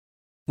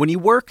When you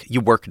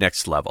work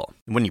next level.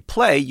 When you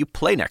play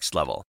next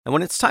level. And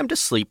when it's time to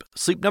sleep,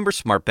 Sleep Number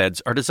smart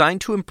beds are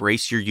designed to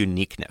embrace your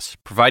uniqueness,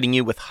 providing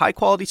you with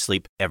high-quality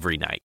sleep every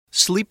night.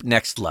 Sleep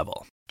next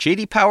level.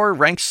 J.D. Power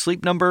ranks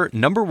Sleep Number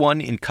number 1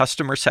 in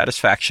customer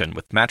satisfaction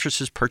with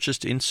mattresses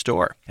purchased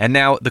in-store. And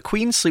now, the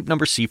Queen Sleep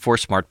Number C4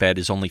 smart bed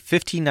is only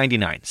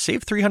 $1,599.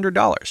 Save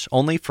 $300,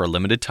 only for a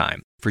limited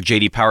time. For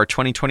J.D. Power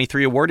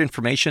 2023 award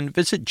information,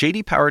 visit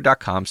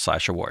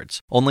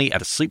jdpower.com/awards. Only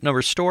at a Sleep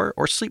Number store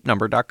or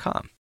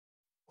sleepnumber.com.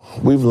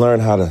 We've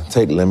learned how to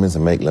take lemons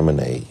and make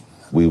lemonade.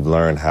 We've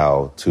learned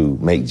how to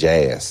make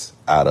jazz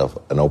out of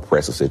an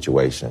oppressive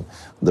situation.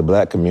 The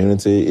Black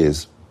community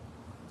is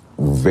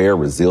very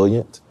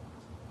resilient.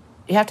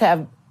 You have to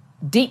have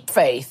deep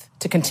faith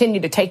to continue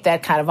to take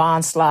that kind of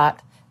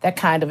onslaught, that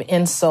kind of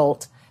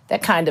insult,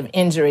 that kind of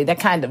injury,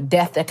 that kind of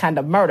death, that kind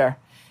of murder,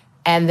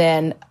 and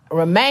then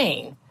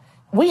remain.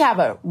 We have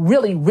a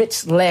really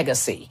rich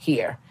legacy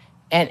here,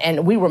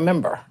 and we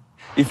remember.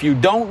 If you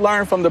don't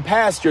learn from the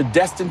past, you're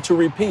destined to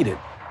repeat it.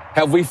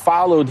 Have we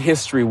followed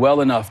history well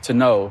enough to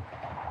know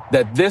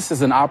that this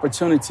is an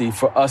opportunity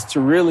for us to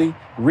really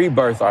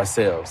rebirth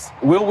ourselves?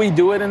 Will we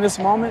do it in this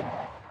moment?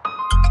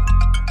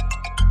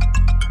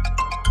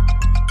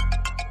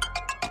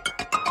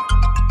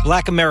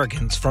 Black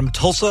Americans from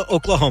Tulsa,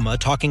 Oklahoma,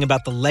 talking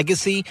about the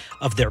legacy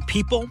of their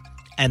people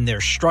and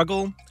their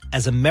struggle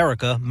as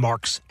America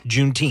marks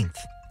Juneteenth.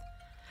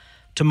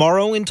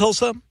 Tomorrow in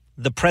Tulsa,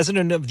 the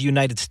President of the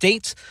United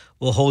States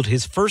will hold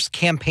his first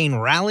campaign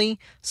rally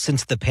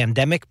since the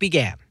pandemic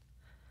began.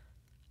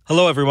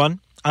 Hello,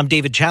 everyone. I'm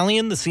David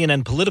Chalian, the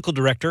CNN political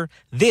director.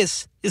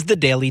 This is the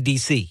Daily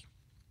DC.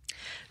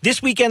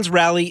 This weekend's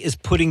rally is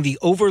putting the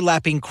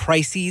overlapping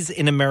crises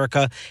in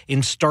America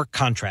in stark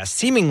contrast,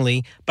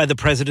 seemingly by the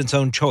president's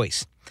own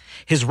choice.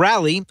 His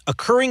rally,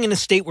 occurring in a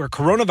state where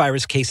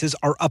coronavirus cases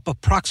are up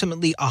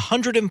approximately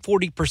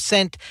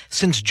 140%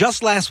 since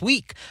just last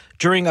week,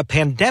 during a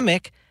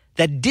pandemic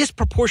that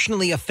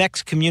disproportionately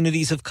affects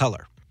communities of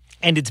color.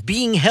 And it's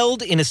being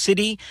held in a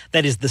city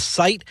that is the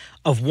site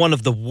of one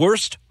of the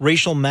worst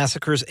racial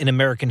massacres in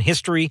American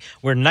history,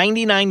 where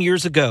 99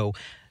 years ago,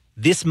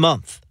 this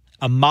month,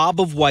 a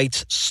mob of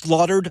whites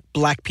slaughtered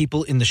Black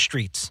people in the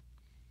streets.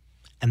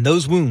 And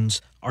those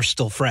wounds are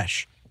still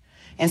fresh.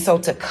 And so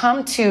to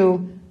come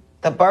to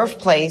the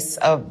birthplace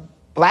of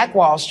Black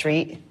Wall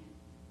Street,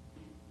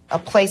 a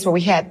place where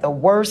we had the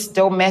worst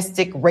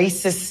domestic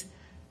racist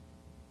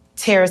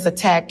terrorist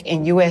attack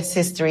in U.S.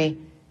 history,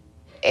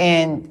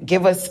 and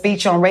give a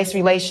speech on race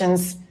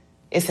relations,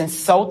 it's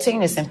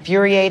insulting, it's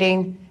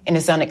infuriating, and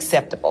it's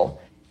unacceptable.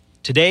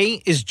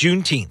 Today is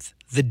Juneteenth,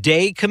 the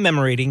day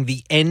commemorating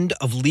the end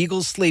of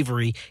legal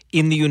slavery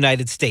in the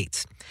United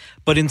States.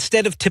 But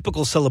instead of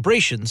typical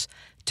celebrations,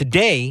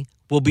 today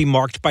will be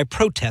marked by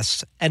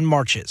protests and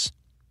marches.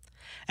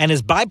 And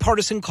as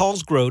bipartisan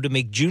calls grow to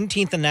make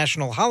Juneteenth a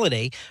national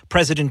holiday,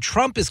 President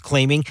Trump is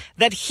claiming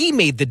that he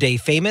made the day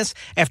famous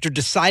after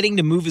deciding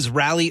to move his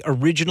rally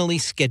originally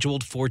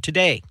scheduled for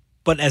today.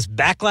 But as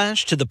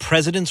backlash to the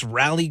president's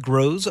rally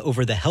grows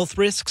over the health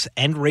risks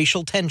and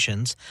racial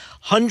tensions,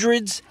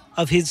 hundreds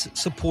of his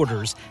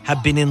supporters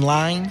have been in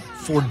line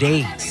for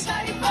days.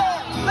 Go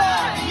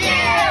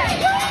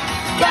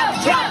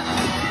Trump!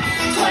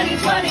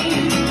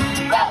 2020!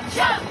 Go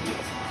Trump!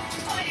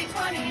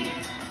 2020!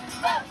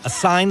 A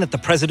sign that the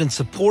president's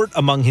support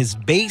among his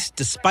base,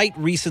 despite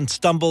recent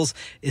stumbles,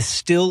 is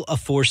still a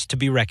force to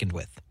be reckoned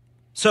with.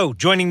 So,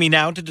 joining me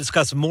now to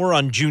discuss more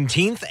on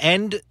Juneteenth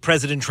and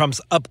President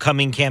Trump's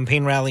upcoming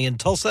campaign rally in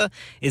Tulsa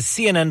is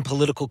CNN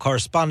political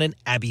correspondent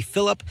Abby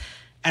Phillip.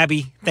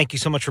 Abby, thank you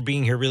so much for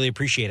being here. Really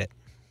appreciate it.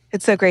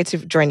 It's so great to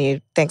join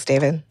you. Thanks,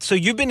 David. So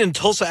you've been in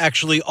Tulsa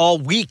actually all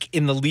week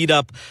in the lead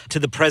up to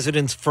the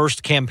president's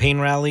first campaign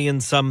rally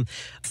in some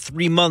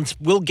 3 months.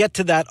 We'll get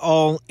to that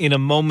all in a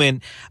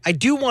moment. I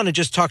do want to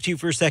just talk to you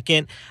for a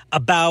second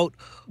about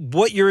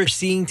what you're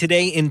seeing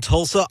today in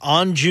Tulsa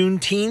on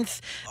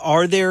Juneteenth.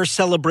 Are there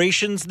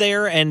celebrations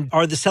there, and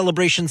are the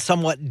celebrations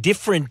somewhat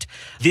different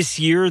this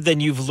year than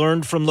you've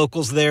learned from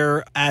locals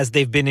there as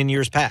they've been in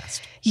years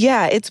past?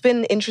 Yeah, it's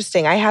been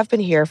interesting. I have been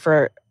here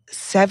for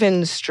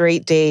 7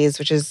 straight days,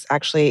 which is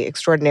actually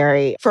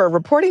extraordinary for a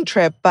reporting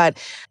trip. But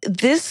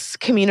this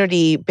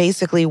community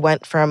basically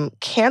went from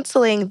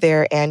canceling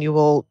their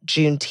annual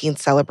Juneteenth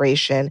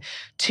celebration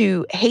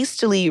to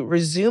hastily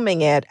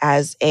resuming it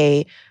as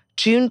a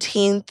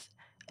Juneteenth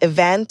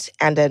event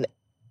and an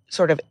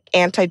sort of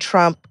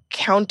anti-Trump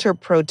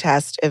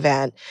counter-protest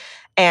event.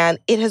 And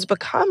it has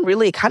become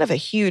really kind of a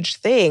huge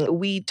thing.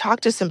 We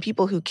talked to some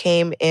people who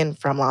came in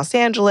from Los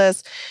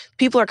Angeles.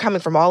 People are coming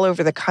from all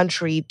over the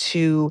country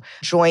to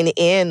join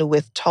in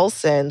with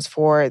Tulsans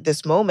for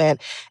this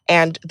moment.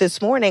 And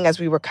this morning, as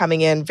we were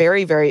coming in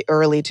very, very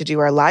early to do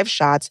our live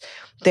shots,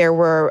 there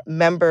were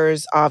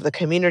members of the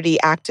community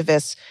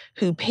activists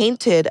who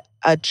painted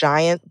a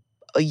giant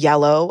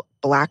yellow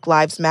Black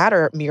Lives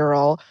Matter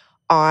mural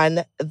on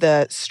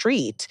the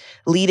street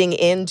leading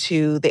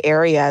into the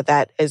area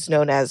that is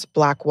known as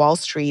Black Wall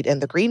Street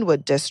in the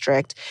Greenwood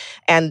district.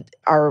 And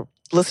our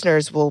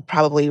listeners will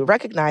probably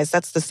recognize,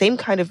 that's the same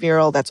kind of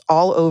mural that's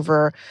all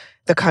over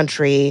the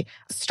country.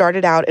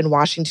 Started out in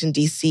Washington,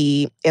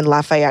 D.C., in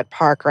Lafayette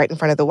Park, right in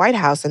front of the White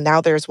House. And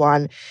now there's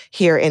one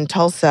here in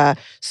Tulsa.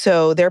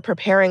 So they're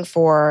preparing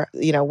for,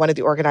 one of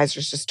the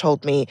organizers just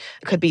told me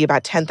it could be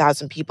about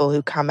 10,000 people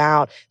who come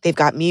out. They've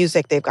got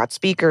music, they've got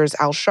speakers,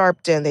 Al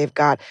Sharpton, they've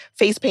got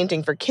face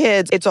painting for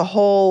kids. It's a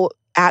whole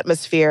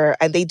atmosphere.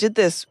 And they did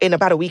this in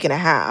about a week and a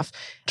half,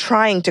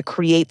 trying to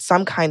create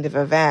some kind of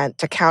event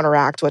to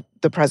counteract what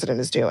the president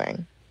is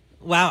doing.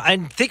 Wow.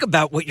 And think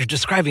about what you're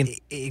describing.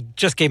 It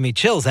just gave me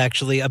chills,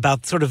 actually,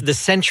 about sort of the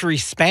century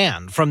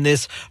span from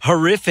this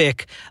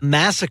horrific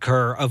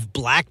massacre of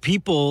Black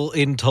people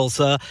in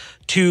Tulsa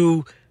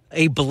to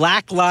a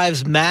Black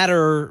Lives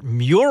Matter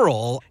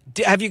mural.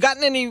 Have you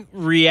gotten any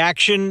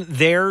reaction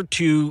there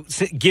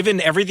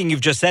given everything you've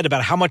just said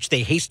about how much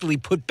they hastily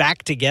put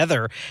back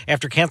together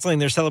after canceling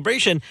their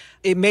celebration?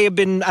 It may have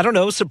been, I don't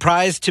know,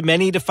 surprise to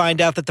many to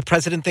find out that the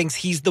president thinks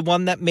he's the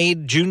one that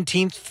made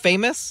Juneteenth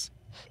famous?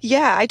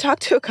 Yeah, I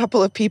talked to a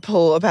couple of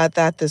people about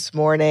that this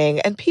morning,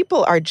 and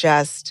people are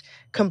just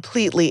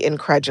completely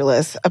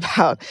incredulous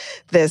about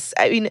this.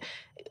 I mean,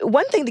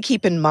 one thing to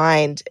keep in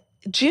mind,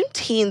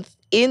 Juneteenth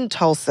in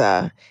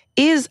Tulsa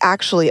is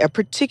actually a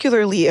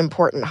particularly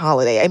important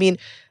holiday. I mean,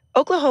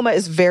 Oklahoma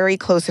is very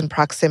close in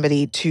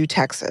proximity to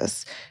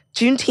Texas.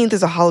 Juneteenth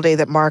is a holiday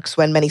that marks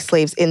when many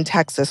slaves in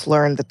Texas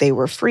learned that they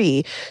were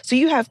free. So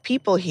you have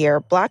people here,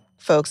 Black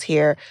folks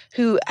here,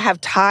 who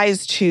have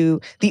ties to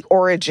the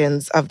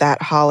origins of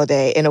that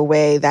holiday in a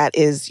way that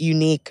is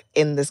unique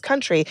in this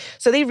country.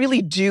 So they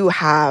really do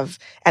have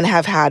and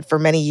have had for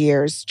many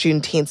years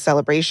Juneteenth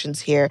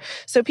celebrations here.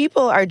 So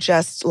people are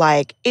just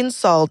like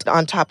insult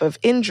on top of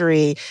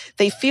injury.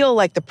 They feel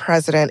like the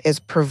president is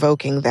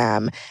provoking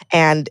them,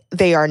 and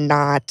they are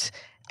not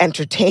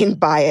entertained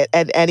by it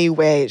in any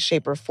way,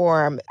 shape, or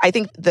form. I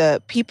think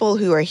the people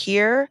who are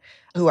here,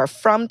 who are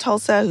from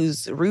Tulsa,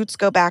 whose roots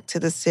go back to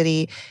the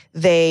city,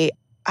 they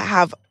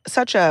have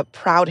such a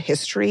proud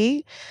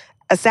history,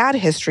 a sad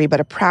history, but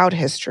a proud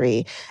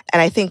history.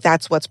 And I think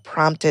that's what's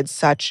prompted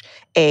such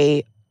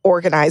a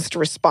organized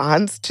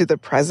response to the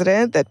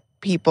president, that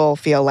people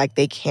feel like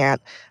they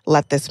can't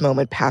let this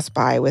moment pass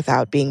by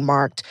without being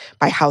marked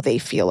by how they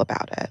feel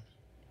about it.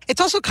 It's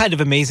also kind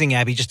of amazing,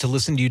 Abby, just to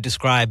listen to you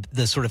describe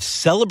the sort of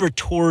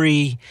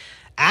celebratory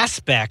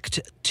aspect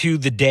to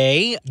the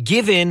day,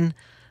 given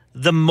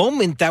the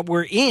moment that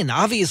we're in.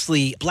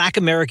 Obviously, Black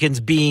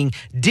Americans being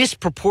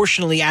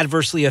disproportionately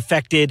adversely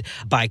affected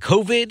by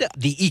COVID,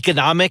 the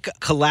economic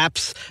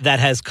collapse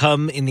that has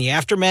come in the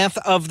aftermath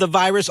of the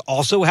virus,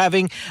 also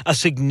having a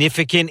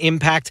significant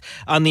impact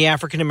on the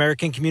African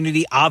American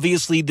community.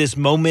 Obviously, this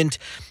moment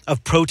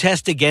of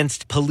protest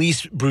against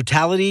police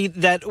brutality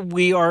that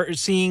we are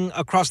seeing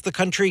across the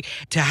country.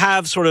 To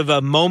have sort of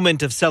a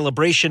moment of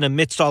celebration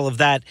amidst all of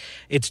that,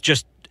 it's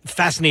just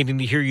fascinating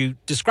to hear you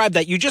describe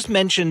that. You just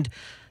mentioned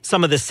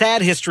some of the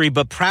sad history,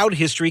 but proud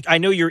history. I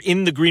know you're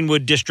in the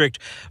Greenwood district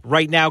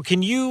right now.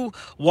 Can you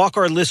walk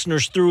our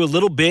listeners through a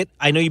little bit?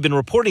 I know you've been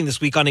reporting this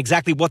week on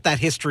exactly what that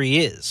history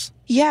is.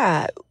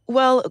 Yeah.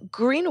 Well,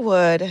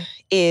 Greenwood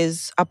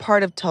is a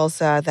part of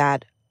Tulsa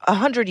that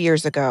 100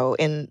 years ago,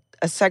 in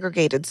a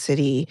segregated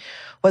city,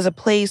 was a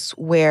place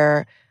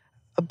where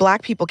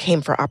Black people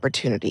came for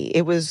opportunity.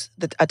 It was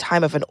a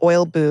time of an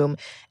oil boom.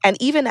 And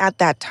even at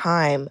that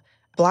time,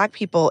 Black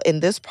people in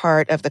this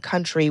part of the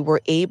country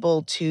were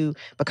able to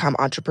become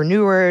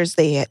entrepreneurs.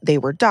 They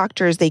were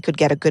doctors. They could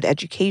get a good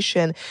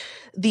education.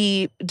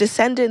 The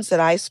descendants that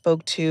I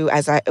spoke to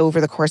over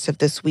the course of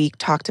this week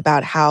talked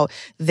about how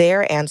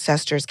their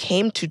ancestors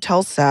came to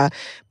Tulsa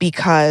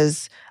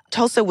because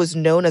Tulsa was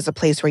known as a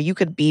place where you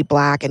could be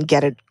Black and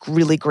get a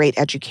really great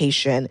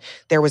education.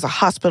 There was a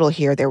hospital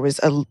here. There was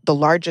the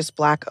largest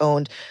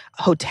Black-owned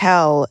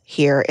hotel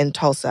here in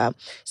Tulsa.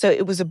 So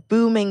it was a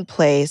booming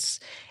place.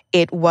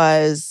 It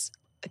was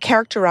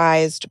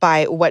characterized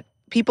by what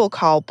people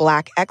call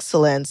Black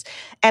excellence.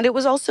 And it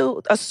was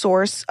also a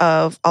source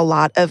of a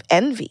lot of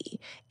envy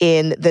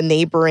in the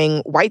neighboring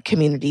white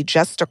community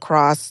just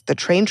across the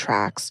train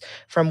tracks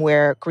from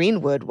where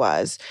Greenwood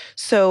was.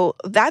 So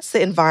that's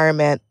the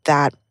environment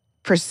that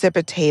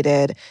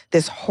precipitated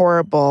this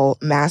horrible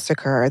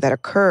massacre that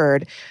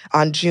occurred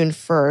on June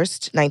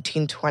 1st,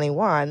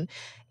 1921,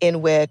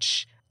 in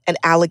which an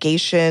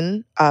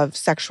allegation of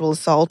sexual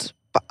assault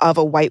of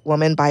a white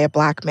woman by a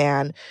Black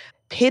man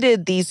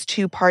pitted these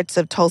two parts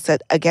of Tulsa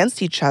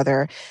against each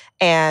other,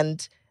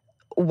 and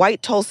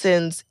white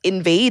Tulsans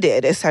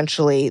invaded,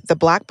 essentially, the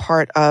Black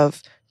part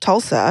of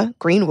Tulsa,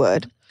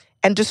 Greenwood,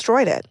 and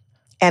destroyed it.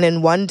 And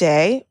in one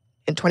day,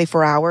 in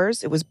 24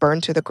 hours, it was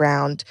burned to the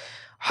ground.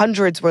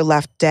 Hundreds were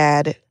left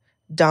dead,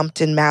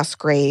 dumped in mass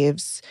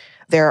graves.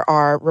 There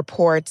are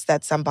reports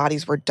that some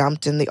bodies were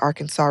dumped in the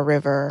Arkansas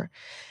River.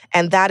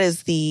 And that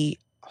is the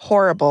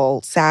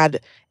horrible, sad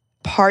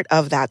part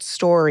of that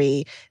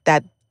story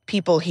that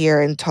people here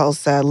in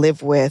Tulsa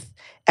live with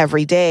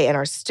every day and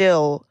are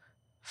still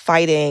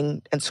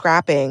fighting and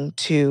scrapping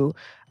to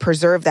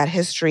preserve that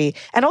history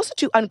and also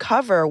to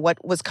uncover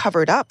what was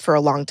covered up for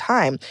a long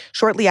time.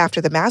 Shortly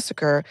after the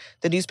massacre,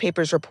 the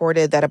newspapers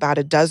reported that about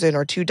a dozen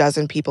or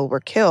 24 people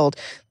were killed.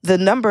 The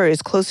number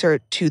is closer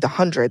to the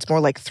hundreds, more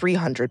like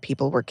 300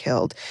 people were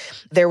killed.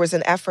 There was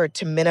an effort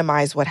to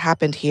minimize what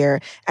happened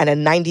here and a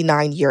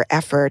 99-year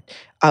effort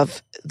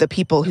of the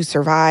people who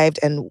survived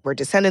and were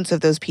descendants of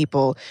those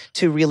people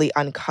to really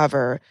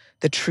uncover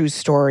the true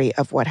story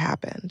of what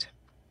happened.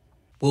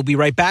 We'll be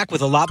right back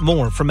with a lot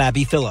more from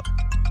Abby Phillip.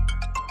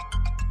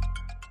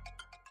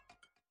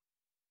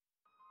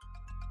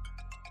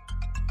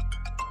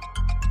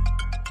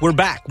 We're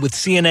back with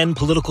CNN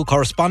political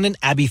correspondent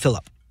Abby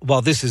Phillip.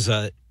 While this is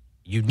a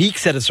unique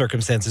set of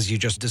circumstances you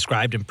just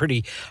described and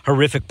pretty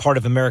horrific part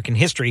of American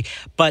history,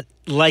 but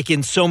like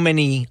in so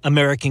many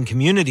American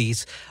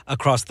communities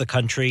across the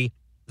country,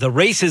 the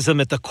racism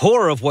at the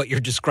core of what you're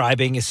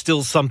describing is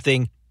still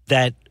something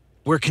that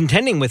we're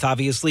contending with,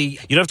 obviously.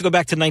 You don't have to go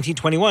back to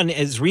 1921.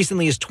 As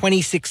recently as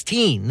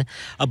 2016,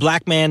 a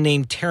black man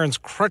named Terrence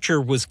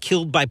Crutcher was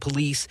killed by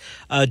police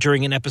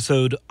during an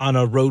episode on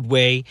a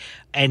roadway.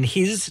 And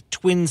his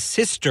twin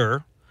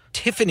sister,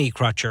 Tiffany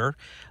Crutcher,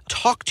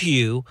 talked to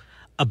you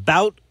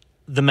about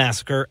the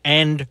massacre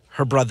and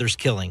her brother's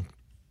killing.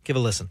 Give a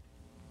listen.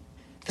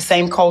 The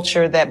same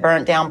culture that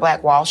burnt down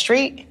Black Wall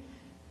Street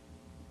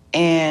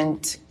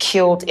and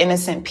killed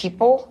innocent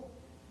people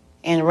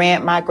and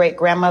ran my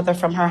great-grandmother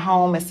from her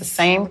home is the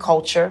same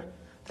culture,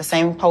 the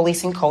same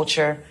policing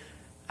culture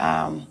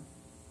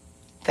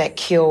that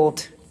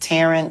killed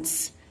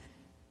Terrence.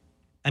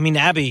 I mean,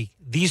 Abby,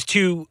 these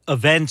two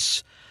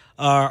events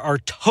are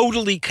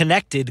totally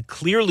connected,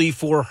 clearly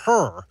for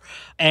her.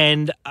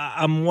 And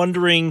I'm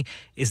wondering,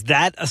 is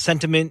that a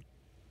sentiment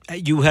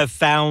you have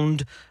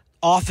found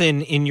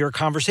often in your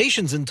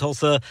conversations in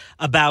Tulsa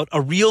about a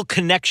real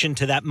connection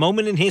to that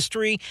moment in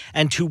history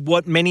and to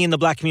what many in the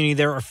Black community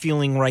there are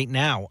feeling right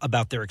now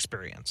about their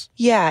experience?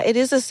 Yeah, it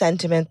is a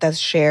sentiment that's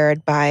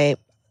shared by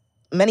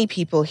many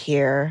people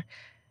here.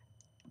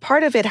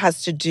 Part of it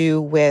has to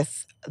do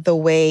with the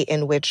way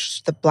in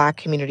which the Black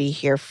community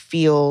here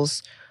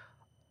feels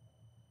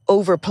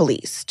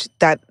over-policed.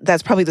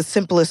 That's probably the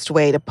simplest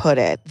way to put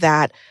it,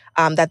 that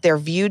they're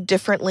viewed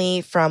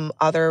differently from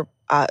other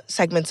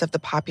segments of the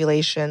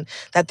population,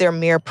 that their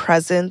mere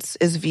presence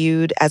is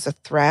viewed as a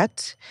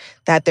threat,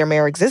 that their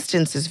mere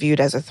existence is viewed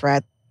as a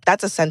threat.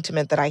 That's a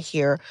sentiment that I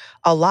hear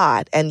a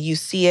lot. And you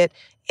see it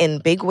in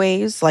big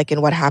ways, like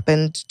in what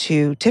happened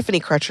to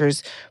Tiffany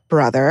Crutcher's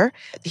brother.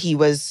 He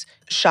was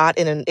shot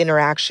in an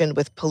interaction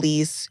with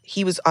police.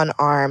 He was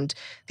unarmed.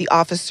 The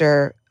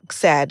officer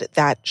said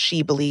that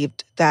she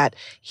believed that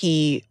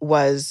he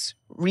was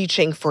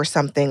reaching for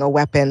something, a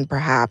weapon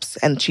perhaps,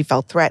 and she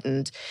felt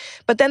threatened.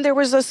 But then there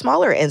was a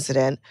smaller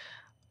incident,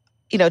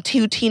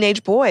 two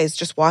teenage boys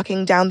just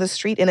walking down the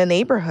street in a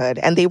neighborhood,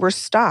 and they were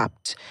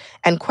stopped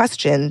and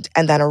questioned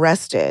and then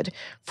arrested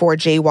for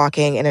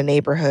jaywalking in a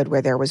neighborhood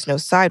where there was no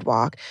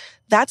sidewalk.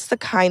 That's the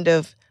kind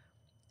of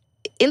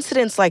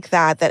incidents like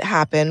that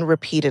happen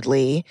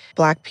repeatedly.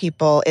 Black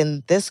people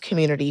in this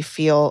community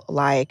feel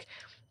like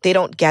they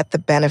don't get the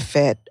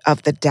benefit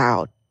of the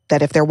doubt,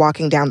 that if they're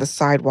walking down the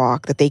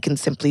sidewalk, that they can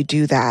simply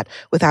do that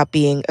without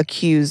being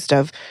accused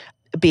of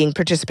being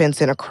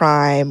participants in a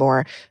crime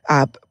or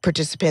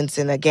participants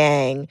in a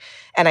gang.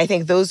 And I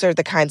think those are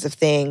the kinds of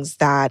things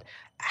that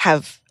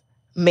have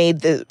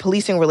made the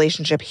policing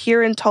relationship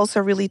here in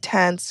Tulsa really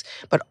tense,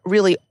 but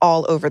really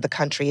all over the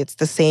country. It's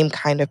the same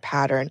kind of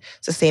pattern.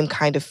 It's the same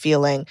kind of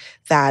feeling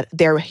that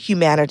their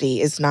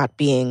humanity is not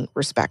being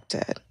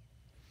respected.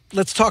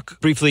 Let's talk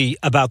briefly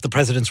about the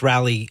president's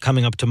rally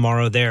coming up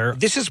tomorrow there.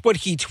 This is what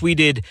he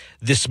tweeted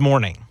this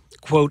morning.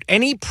 Quote,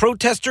 any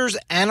protesters,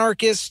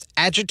 anarchists,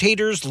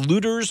 agitators,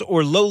 looters,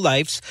 or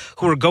lowlifes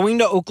who are going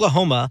to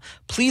Oklahoma,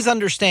 please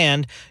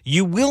understand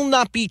you will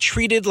not be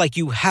treated like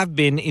you have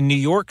been in New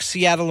York,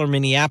 Seattle, or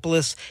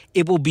Minneapolis.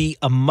 It will be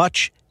a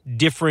much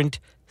different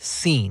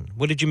scene.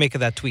 What did you make of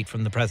that tweet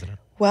from the president?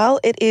 Well,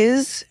 it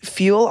is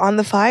fuel on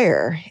the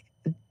fire.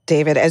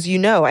 David, as you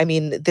know,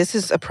 this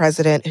is a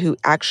president who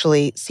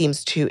actually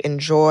seems to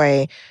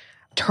enjoy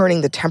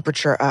turning the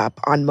temperature up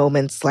on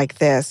moments like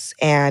this.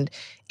 And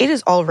it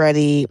is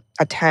already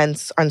a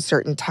tense,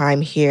 uncertain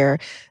time here.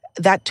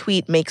 That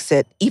tweet makes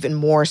it even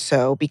more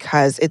so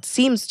because it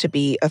seems to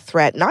be a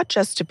threat, not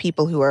just to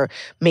people who are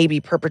maybe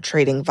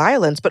perpetrating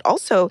violence, but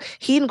also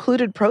he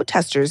included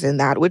protesters in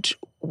that, which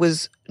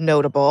was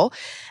notable.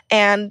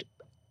 And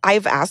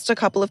I've asked a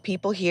couple of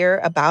people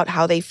here about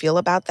how they feel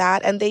about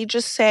that, and they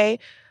just say,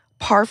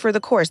 par for the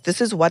course. This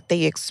is what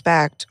they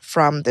expect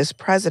from this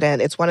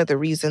president. It's one of the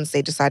reasons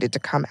they decided to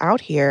come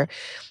out here.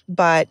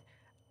 But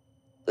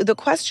the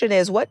question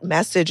is, what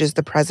message is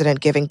the president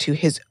giving to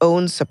his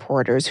own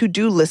supporters who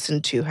do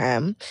listen to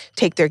him,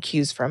 take their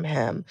cues from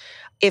him?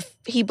 If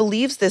he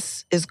believes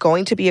this is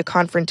going to be a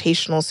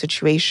confrontational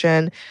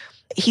situation,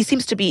 he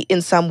seems to be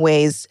in some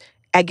ways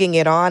egging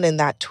it on in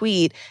that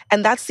tweet.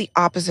 And that's the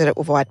opposite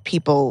of what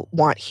people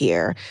want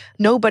here.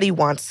 Nobody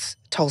wants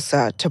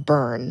Tulsa to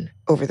burn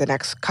over the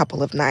next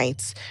couple of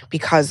nights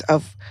because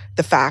of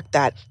the fact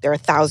that there are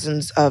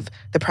thousands of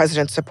the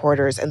president's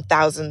supporters and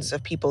thousands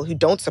of people who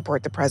don't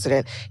support the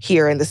president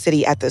here in the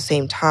city at the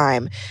same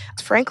time.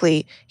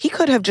 Frankly, he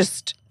could have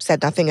just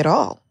said nothing at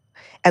all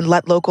and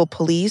let local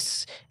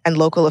police and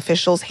local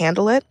officials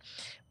handle it.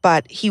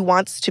 But he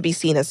wants to be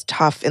seen as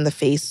tough in the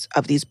face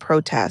of these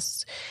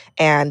protests.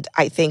 And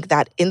I think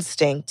that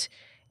instinct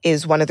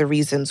is one of the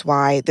reasons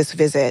why this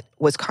visit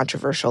was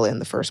controversial in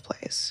the first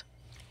place.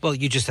 Well,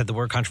 you just said the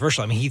word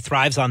controversial. I mean, he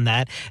thrives on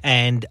that.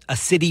 And a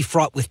city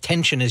fraught with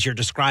tension, as you're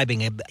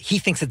describing it, he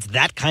thinks it's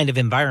that kind of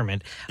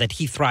environment that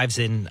he thrives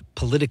in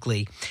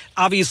politically.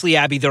 Obviously,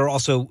 Abby, there are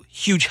also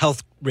huge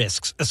health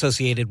risks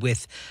associated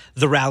with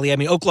the rally. I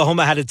mean,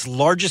 Oklahoma had its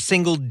largest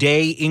single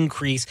day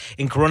increase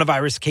in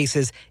coronavirus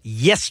cases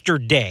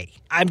yesterday.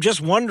 I'm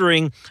just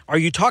wondering, are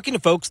you talking to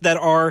folks that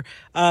are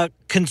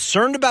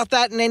concerned about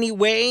that in any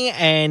way?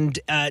 And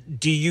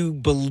do you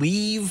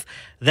believe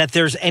that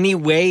there's any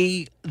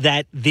way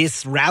that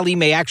this rally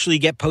may actually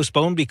get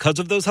postponed because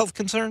of those health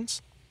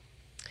concerns?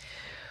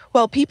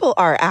 Well, people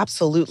are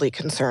absolutely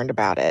concerned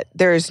about it.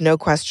 There is no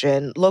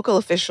question. Local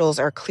officials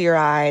are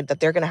clear-eyed that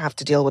they're going to have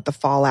to deal with the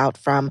fallout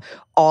from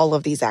all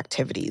of these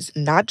activities,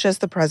 not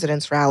just the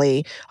president's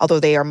rally,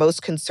 although they are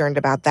most concerned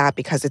about that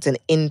because it's an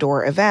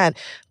indoor event.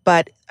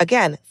 But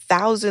again,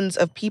 thousands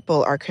of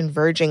people are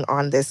converging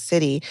on this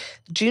city.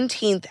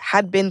 Juneteenth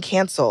had been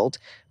canceled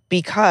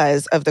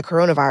because of the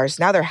coronavirus.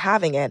 Now they're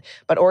having it,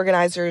 but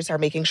organizers are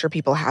making sure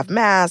people have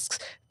masks.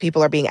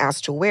 People are being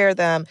asked to wear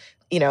them.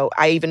 You know,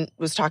 I even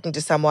was talking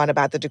to someone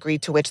about the degree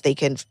to which they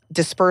can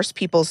disperse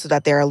people so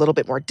that they're a little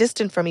bit more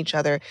distant from each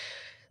other.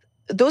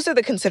 Those are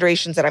the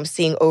considerations that I'm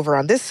seeing over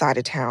on this side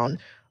of town.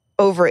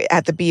 Over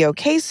at the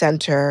BOK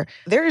Center,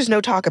 there is no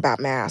talk about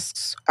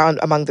masks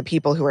among the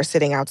people who are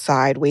sitting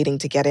outside waiting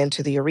to get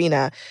into the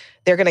arena.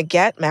 They're going to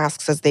get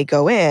masks as they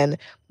go in,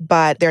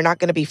 but they're not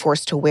going to be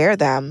forced to wear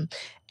them.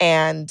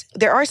 And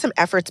there are some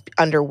efforts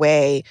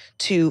underway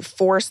to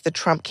force the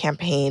Trump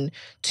campaign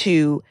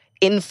to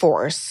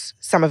enforce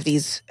some of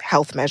these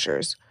health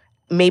measures,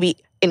 maybe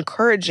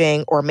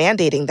encouraging or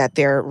mandating that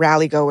their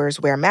rally goers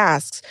wear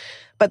masks.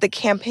 But the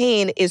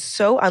campaign is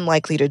so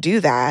unlikely to do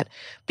that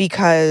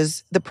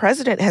because the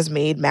president has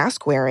made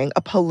mask wearing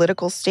a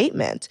political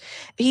statement.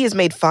 He has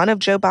made fun of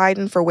Joe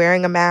Biden for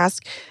wearing a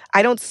mask.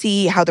 I don't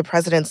see how the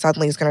president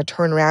suddenly is going to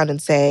turn around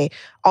and say,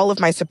 all of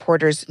my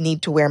supporters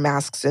need to wear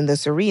masks in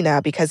this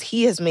arena, because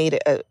he has made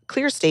a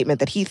clear statement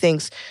that he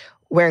thinks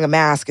wearing a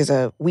mask is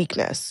a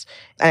weakness.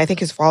 And I think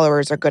his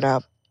followers are going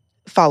to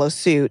follow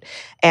suit.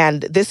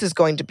 And this is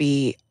going to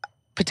be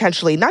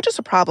potentially not just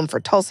a problem for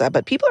Tulsa,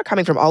 but people are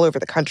coming from all over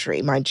the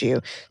country, mind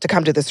you, to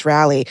come to this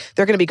rally.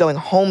 They're going to be going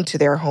home to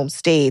their home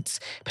states,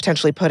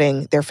 potentially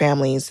putting their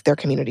families, their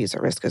communities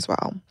at risk as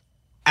well.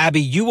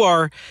 Abby, you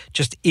are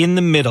just in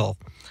the middle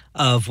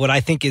of what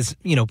I think is,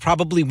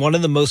 probably one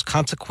of the most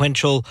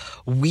consequential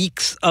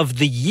weeks of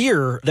the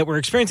year that we're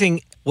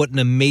experiencing. What an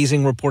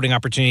amazing reporting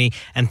opportunity.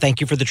 And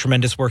thank you for the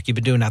tremendous work you've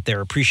been doing out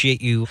there.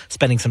 Appreciate you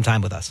spending some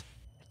time with us.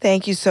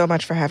 Thank you so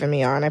much for having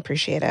me on. I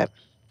appreciate it.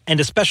 And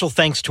a special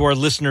thanks to our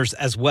listeners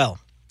as well.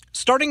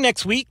 Starting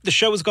next week, the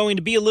show is going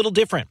to be a little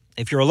different.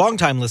 If you're a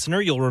longtime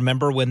listener, you'll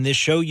remember when this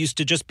show used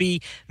to just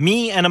be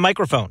me and a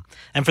microphone.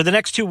 And for the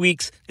next 2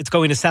 weeks, it's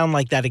going to sound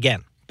like that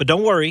again. But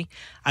don't worry,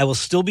 I will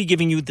still be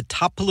giving you the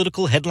top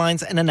political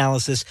headlines and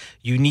analysis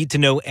you need to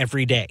know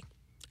every day.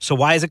 So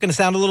why is it going to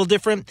sound a little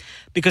different?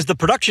 Because the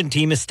production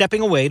team is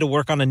stepping away to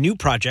work on a new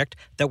project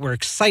that we're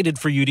excited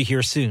for you to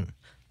hear soon.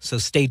 So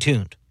stay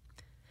tuned.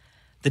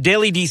 The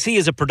Daily DC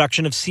is a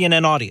production of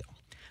CNN Audio.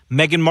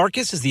 Megan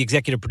Marcus is the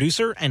executive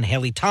producer, and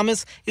Haley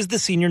Thomas is the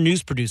senior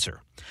news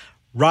producer.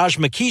 Raj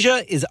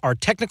Makija is our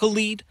technical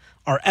lead.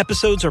 Our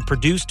episodes are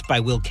produced by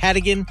Will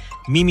Cadigan,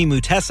 Mimi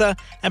Mutessa,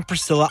 and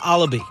Priscilla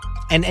Alabi,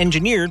 and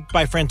engineered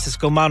by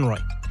Francisco Monroy.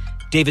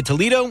 David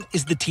Toledo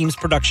is the team's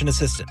production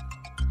assistant.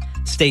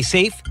 Stay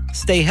safe,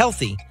 stay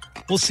healthy.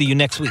 We'll see you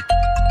next week.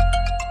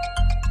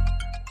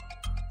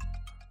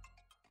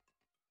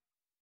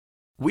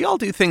 We all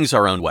do things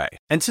our own way.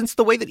 And since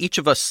the way that each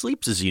of us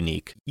sleeps is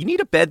unique, you need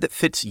a bed that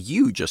fits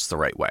you just the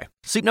right way.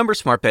 Sleep Number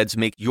smart beds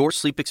make your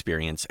sleep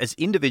experience as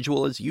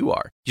individual as you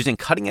are, using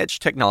cutting-edge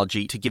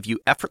technology to give you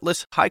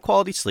effortless,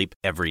 high-quality sleep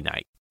every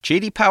night.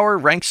 J.D. Power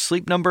ranks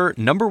Sleep Number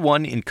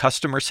 #1 in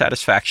customer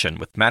satisfaction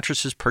with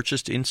mattresses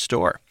purchased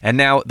in-store. And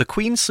now, the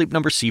Queen Sleep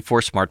Number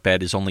C4 smart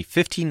bed is only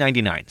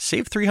 $1,599.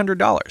 Save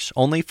 $300,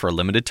 only for a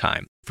limited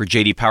time. For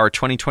J.D. Power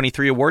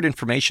 2023 award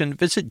information,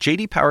 visit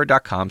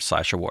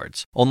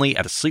jdpower.com/awards. Only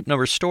at a Sleep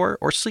Number store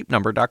or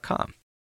sleepnumber.com.